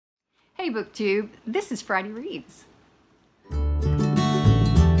Hey BookTube, this is Friday Reads.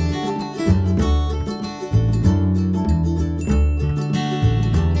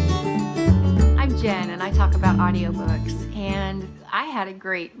 I'm Jen and I talk about audiobooks, and I had a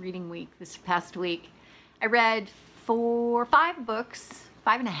great reading week this past week. I read 5 books,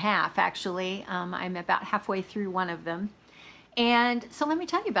 5.5 actually. I'm about halfway through one of them, and so let me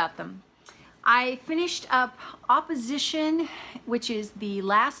tell you about them. I finished up Opposition, which is the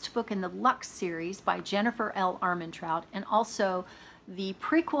last book in the Lux series by Jennifer L. Armentrout, and also the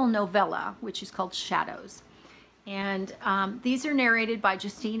prequel novella, which is called Shadows. And these are narrated by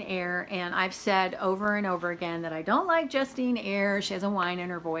Justine Eyre, and I've said over and over again that I don't like Justine Eyre. She has a whine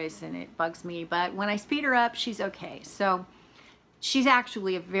in her voice and it bugs me, but when I speed her up, she's okay. So she's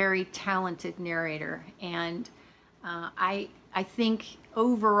actually a very talented narrator, and I think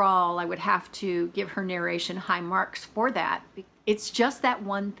overall I would have to give her narration high marks for that. It's just that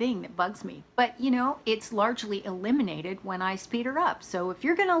one thing that bugs me, but you know, it's largely eliminated when I speed her up. So if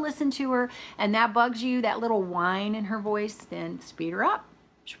you're gonna listen to her and that bugs you, that little whine in her voice, then speed her up.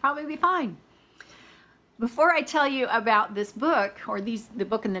 She'll probably be fine. Before I tell you about this book, or the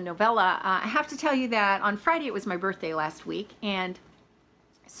book and the novella, I have to tell you that on Friday it was my birthday last week, and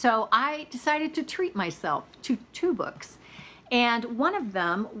so I decided to treat myself to 2 books. And one of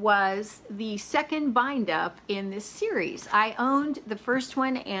them was the second bind-up in this series. I owned the first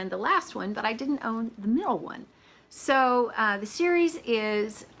one and the last one, but I didn't own the middle one. So the series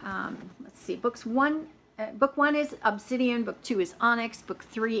is, let's see, book 1 is Obsidian, book 2 is Onyx, book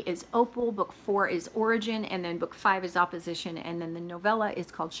 3 is Opal, book 4 is Origin, and then book 5 is Opposition, and then the novella is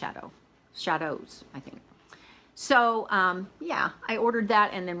called Shadows, I think. So yeah, I ordered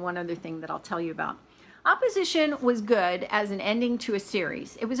that, and then one other thing that I'll tell you about. Opposition was good as an ending to a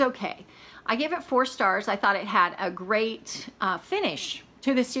series. It was okay. I gave it 4 stars. I thought it had a great finish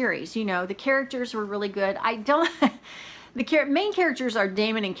to the series. You know, the characters were really good. The main characters are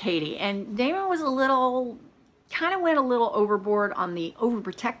Damon and Katie, and Damon was kind of went a little overboard on the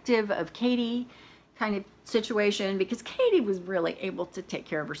overprotective of Katie kind of situation, because Katie was really able to take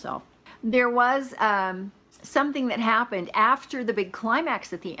care of herself. There was something that happened after the big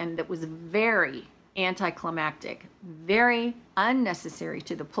climax at the end that was very anticlimactic, very unnecessary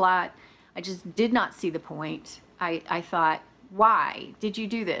to the plot. I just did not see the point. I thought, why did you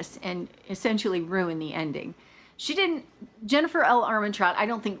do this, and essentially ruin the ending? She didn't. Jennifer L. Armentrout, I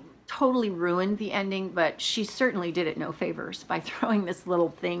don't think totally ruined the ending, but she certainly did it no favors by throwing this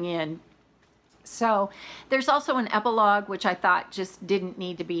little thing in. So there's also an epilogue, which I thought just didn't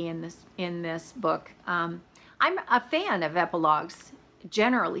need to be in this book. I'm a fan of epilogues,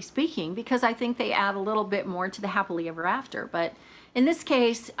 generally speaking, because I think they add a little bit more to the happily ever after. But in this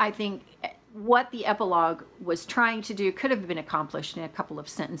case, I think what the epilogue was trying to do could have been accomplished in a couple of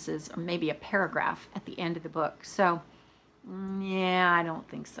sentences, or maybe a paragraph at the end of the book. So yeah, I don't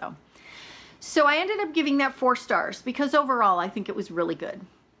think so. So I ended up giving that 4 stars because overall I think it was really good,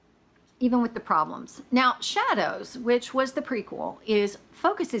 even with the problems. Now Shadows, which was the prequel,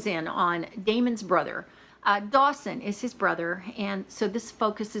 focuses in on Damon's brother. Dawson is his brother, and so this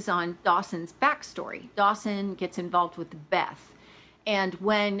focuses on Dawson's backstory. Dawson gets involved with Beth, and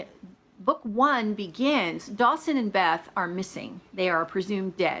when book 1 begins, Dawson and Beth are missing. They are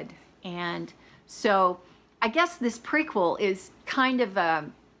presumed dead, and so I guess this prequel is kind of a,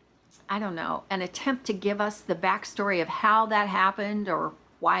 I don't know, an attempt to give us the backstory of how that happened or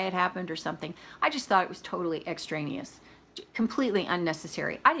why it happened or something. I just thought it was totally extraneous, completely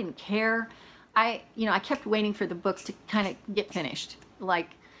unnecessary. I didn't care. I kept waiting for the book to kind of get finished. Like,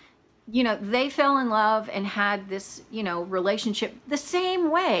 you know, they fell in love and had this, you know, relationship the same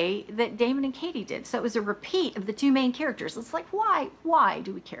way that Damon and Katie did. So it was a repeat of the 2 main characters. It's like, why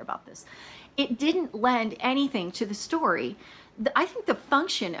do we care about this? It didn't lend anything to the story. I think the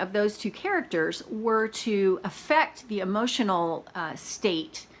function of those 2 characters were to affect the emotional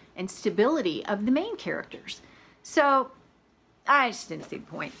state and stability of the main characters. So I just didn't see the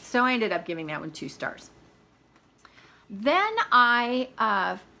point. So I ended up giving that one 2 stars. Then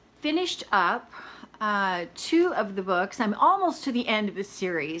I finished up 2 of the books. I'm almost to the end of the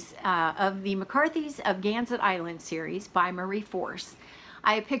series of the McCarthy's of Gansett Island series by Marie Force.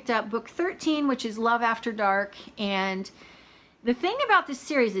 I picked up book 13, which is Love After Dark, and the thing about this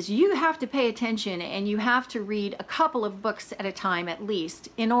series is you have to pay attention and you have to read a couple of books at a time at least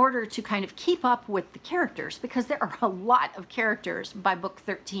in order to kind of keep up with the characters, because there are a lot of characters by book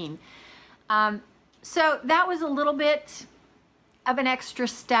 13. So that was a little bit of an extra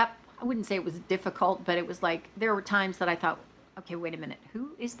step. I wouldn't say it was difficult, but it was like there were times that I thought, okay, wait a minute,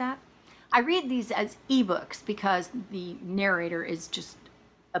 who is that? I read these as ebooks because the narrator is just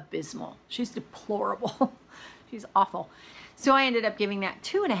abysmal. She's deplorable. She's awful. So I ended up giving that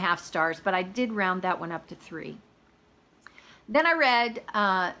 2.5 stars, but I did round that one up to 3. Then I read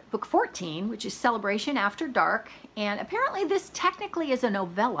book 14, which is Celebration After Dark. And apparently this technically is a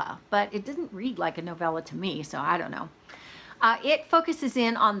novella, but it didn't read like a novella to me, so I don't know. It focuses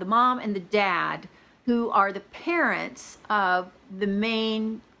in on the mom and the dad, who are the parents of the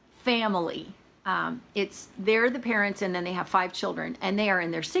main family. They're the parents, and then they have 5 children, and they are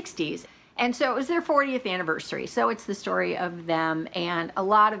in their 60s. And so it was their 40th anniversary. So it's the story of them and a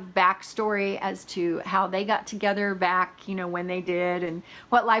lot of backstory as to how they got together back, when they did, and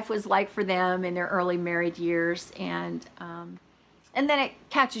what life was like for them in their early married years. And then it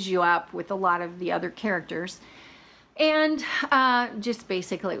catches you up with a lot of the other characters. And just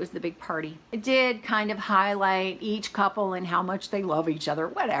basically it was the big party. It did kind of highlight each couple and how much they love each other,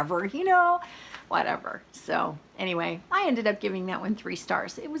 whatever. So anyway, I ended up giving that one 3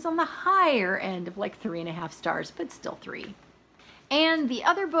 stars. It was on the higher end of like 3.5 stars, but still 3. And the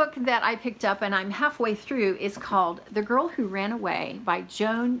other book that I picked up, and I'm halfway through, is called The Girl Who Ran Away by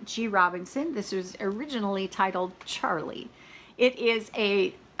Joan G. Robinson. This was originally titled Charlie. It is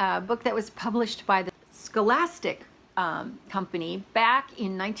a book that was published by the Scholastic Company back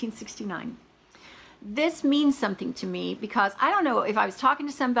in 1969. This means something to me because I don't know if I was talking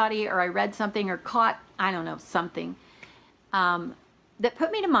to somebody or I read something or caught, I don't know, something that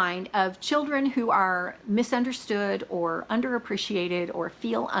put me to mind of children who are misunderstood or underappreciated or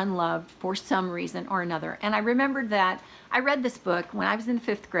feel unloved for some reason or another. And I remembered that I read this book when I was in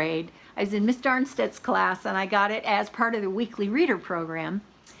 5th grade. I was in Miss Darnstead's class, and I got it as part of the weekly reader program.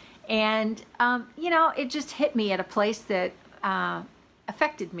 And, it just hit me at a place that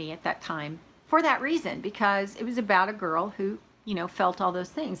affected me at that time for that reason, because it was about a girl who, felt all those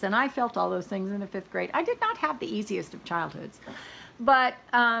things. And I felt all those things in the 5th grade. I did not have the easiest of childhoods. But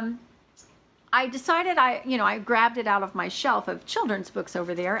I decided I grabbed it out of my shelf of children's books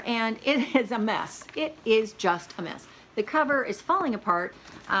over there, and it is a mess. It is just a mess. The cover is falling apart.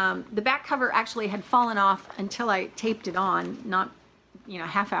 The back cover actually had fallen off until I taped it on, not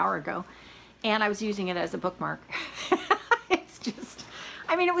half hour ago, and I was using it as a bookmark. It's just,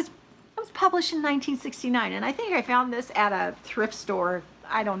 it was published in 1969, and I think I found this at a thrift store,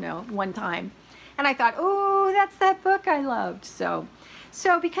 I don't know, one time, and I thought, oh, that's that book I loved. So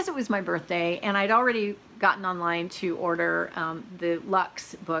because it was my birthday and I'd already gotten online to order the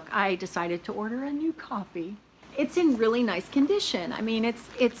Lux book, I decided to order a new copy. It's in really nice condition.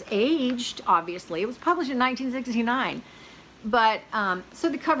 It's aged, obviously. It was published in 1969. But, so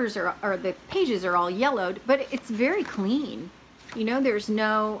the covers or the pages are all yellowed, but it's very clean. There's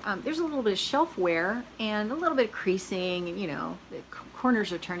no, there's a little bit of shelf wear and a little bit of creasing, and, the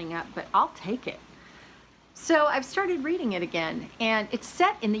corners are turning up, but I'll take it. So I've started reading it again, and it's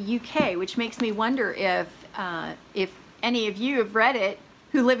set in the UK, which makes me wonder if any of you have read it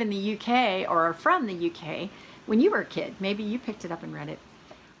who live in the UK or are from the UK when you were a kid. Maybe you picked it up and read it.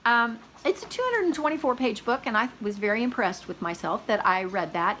 It's a 224-page book, and I was very impressed with myself that I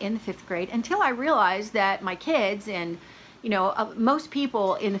read that in the 5th grade until I realized that my kids and, most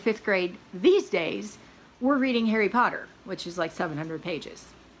people in the 5th grade these days were reading Harry Potter, which is like 700 pages.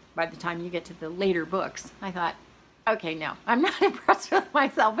 By the time you get to the later books, I thought, okay, no, I'm not impressed with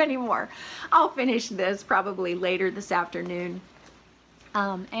myself anymore. I'll finish this probably later this afternoon,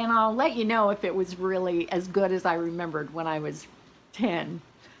 and I'll let you know if it was really as good as I remembered when I was 10.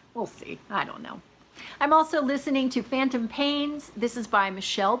 We'll see. I don't know. I'm also listening to Phantom Pains. This is by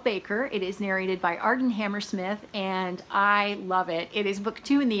Mishell Baker. It is narrated by Arden Hammersmith, and I love it. It is book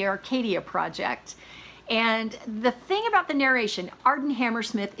 2 in the Arcadia project. And the thing about the narration, Arden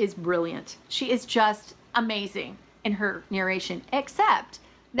Hammersmith is brilliant. She is just amazing in her narration, except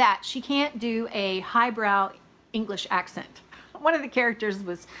that she can't do a highbrow English accent. One of the characters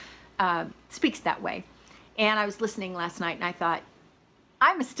speaks that way. And I was listening last night, and I thought,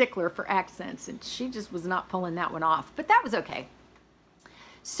 I'm a stickler for accents, and she just was not pulling that one off, but that was okay.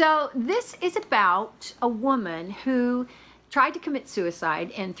 So this is about a woman who tried to commit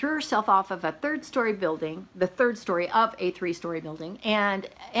suicide and threw herself off of a 3rd-story building, the 3rd story of a 3-story building, and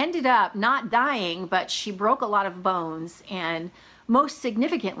ended up not dying, but she broke a lot of bones, and most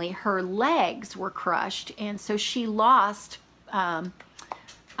significantly, her legs were crushed, and so she lost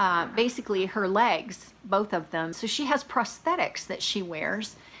basically her legs, both of them. So she has prosthetics that she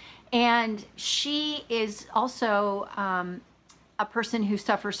wears, and she is also a person who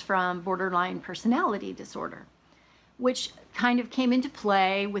suffers from borderline personality disorder, which kind of came into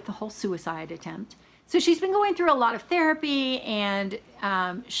play with the whole suicide attempt. So she's been going through a lot of therapy, and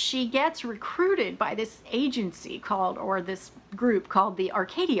she gets recruited by this agency called, or this group called the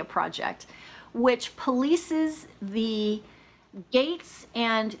Arcadia Project, which polices the gates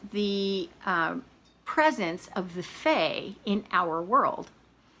and the presence of the Fae in our world.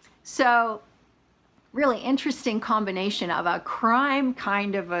 So really interesting combination of a crime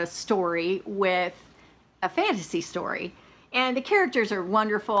kind of a story with a fantasy story. And the characters are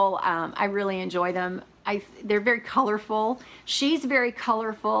wonderful. I really enjoy them. They're very colorful. She's very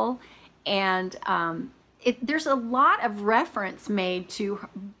colorful. And there's a lot of reference made to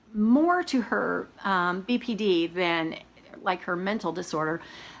more to her BPD than like her mental disorder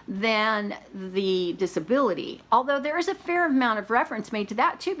than the disability. Although there is a fair amount of reference made to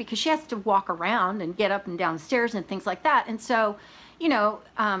that too, because she has to walk around and get up and down stairs and things like that. And so, you know,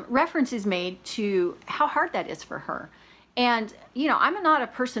 reference is made to how hard that is for her. And, you know, I'm not a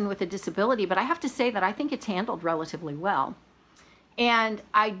person with a disability, but I have to say that I think it's handled relatively well. And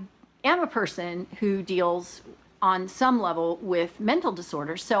I am a person who deals on some level with mental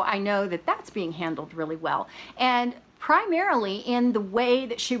disorders, so I know that that's being handled really well. And primarily in the way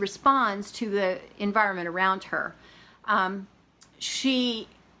that she responds to the environment around her. She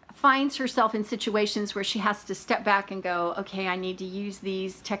finds herself in situations where she has to step back and go, okay, I need to use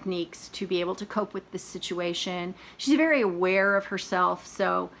these techniques to be able to cope with this situation. She's very aware of herself.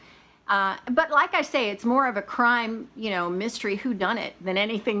 So, but like I say, it's more of a crime, you know, mystery whodunit than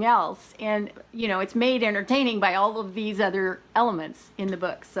anything else. And, you know, it's made entertaining by all of these other elements in the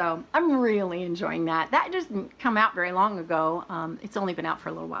book. So I'm really enjoying that. That didn't come out very long ago. It's only been out for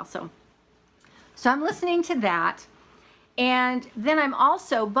a little while. So I'm listening to that. And then I'm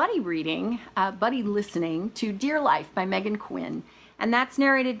also buddy listening to Dear Life by Meghan Quinn. And that's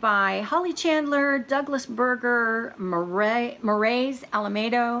narrated by Holly Chandler, Douglas Berger, Morais,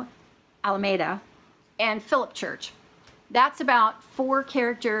 Alameida, and Philip Church. That's about 4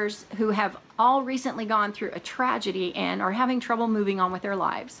 characters who have all recently gone through a tragedy and are having trouble moving on with their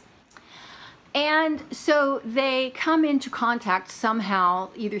lives. And so they come into contact somehow,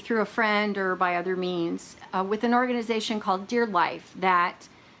 either through a friend or by other means, with an organization called Dear Life that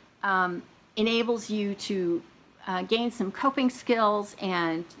enables you to gain some coping skills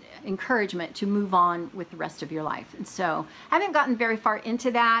and encouragement to move on with the rest of your life. And so I haven't gotten very far into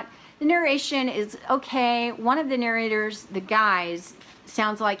that. The narration is okay. One of the narrators, the guys,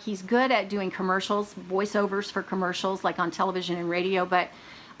 sounds like he's good at doing commercials, voiceovers for commercials, like on television and radio, but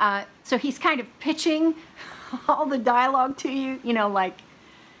so he's kind of pitching all the dialogue to you, you know, like,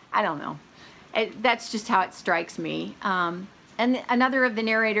 I don't know. That's just how it strikes me. And another of the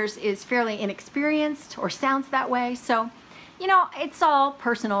narrators is fairly inexperienced, or sounds that way. So, you know, it's all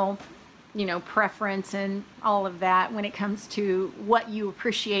personal, you know, preference and all of that when it comes to what you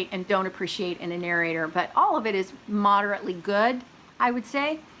appreciate and don't appreciate in a narrator. But all of it is moderately good, I would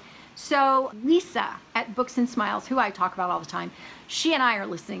say. So Lisa at Books and Smiles, who I talk about all the time, she and I are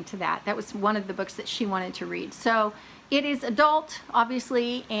listening to that. That was one of the books that she wanted to read. So it is adult,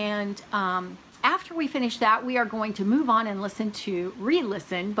 obviously, and after we finish that, we are going to move on and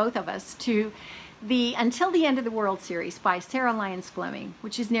re-listen, both of us, to the Until the End of the World series by Sarah Lyons Fleming,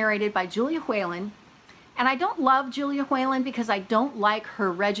 which is narrated by Julia Whelan. And I don't love Julia Whelan because I don't like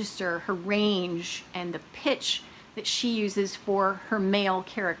her register, her range, and the pitch that she uses for her male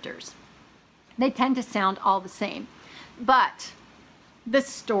characters. They tend to sound all the same. But this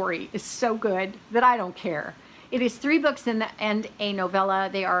story is so good that I don't care. It is 3 books and a novella.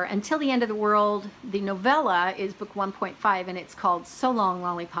 They are Until the End of the World. The novella is book 1.5, and it's called So Long,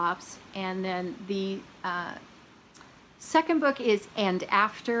 Lollipops. And then the second book is And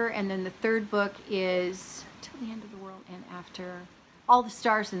After, and then the third book is Till the End of the World and After, All the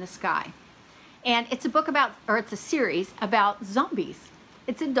Stars in the Sky. And it's a book about, or it's a series about zombies.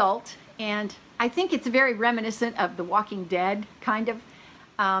 It's adult, and I think it's very reminiscent of The Walking Dead, kind of,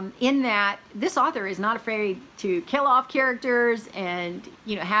 in that this author is not afraid to kill off characters and,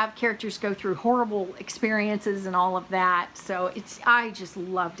 you know, have characters go through horrible experiences and all of that. So I just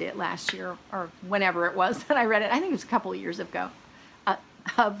loved it last year, or whenever it was that I read it. I think it was a couple of years ago, a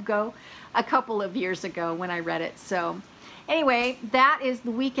couple of years ago when I read it. So anyway, that is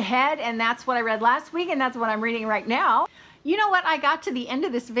the week ahead, and that's what I read last week, and that's what I'm reading right now. You know what? I got to the end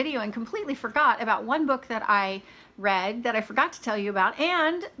of this video and completely forgot about one book that I read that I forgot to tell you about,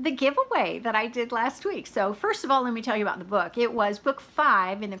 and the giveaway that I did last week. So first of all, let me tell you about the book. It was book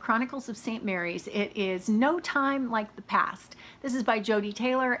 5 in the Chronicles of St. Mary's. It is No Time Like the Past. This is by Jodie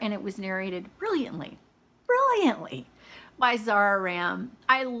Taylor, and it was narrated brilliantly by Zara Ramm.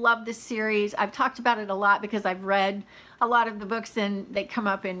 I love this series. I've talked about it a lot because I've read a lot of the books and they come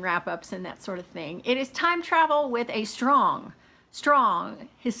up in wrap-ups and that sort of thing. It is time travel with a strong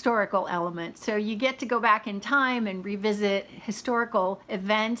historical element. So you get to go back in time and revisit historical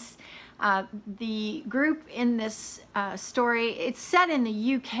events. The group in this story, it's set in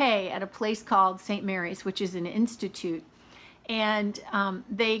the UK at a place called St. Mary's, which is an institute. And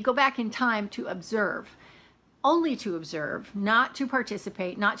they go back in time to observe. Only to observe, not to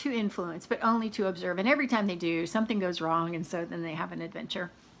participate, not to influence, but only to observe. And every time they do, something goes wrong, and so then they have an adventure.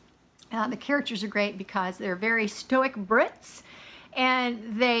 The characters are great because they're very stoic Brits, and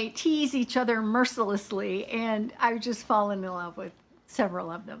they tease each other mercilessly, and I've just fallen in love with several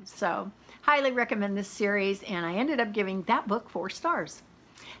of them. So highly recommend this series, and I ended up giving that book 4 stars.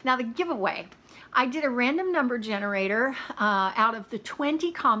 Now the giveaway. I did a random number generator out of the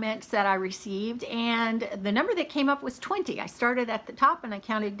 20 comments that I received, and the number that came up was 20. I started at the top and I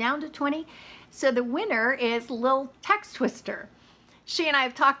counted down to 20. So the winner is Lil Text Twister. She and I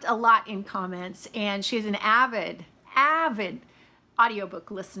have talked a lot in comments, and she's an avid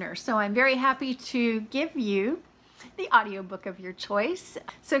audiobook listener. So I'm very happy to give you the audiobook of your choice.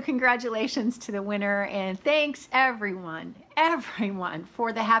 So congratulations to the winner, and thanks everyone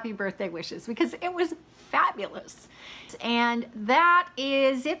for the happy birthday wishes, because it was fabulous. And that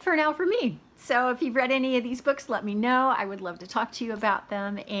is it for now for me. So if you've read any of these books, let me know. I would love to talk to you about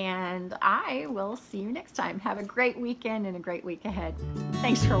them, and I will see you next time. Have a great weekend and a great week ahead.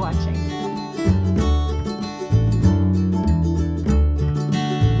 Thanks for watching.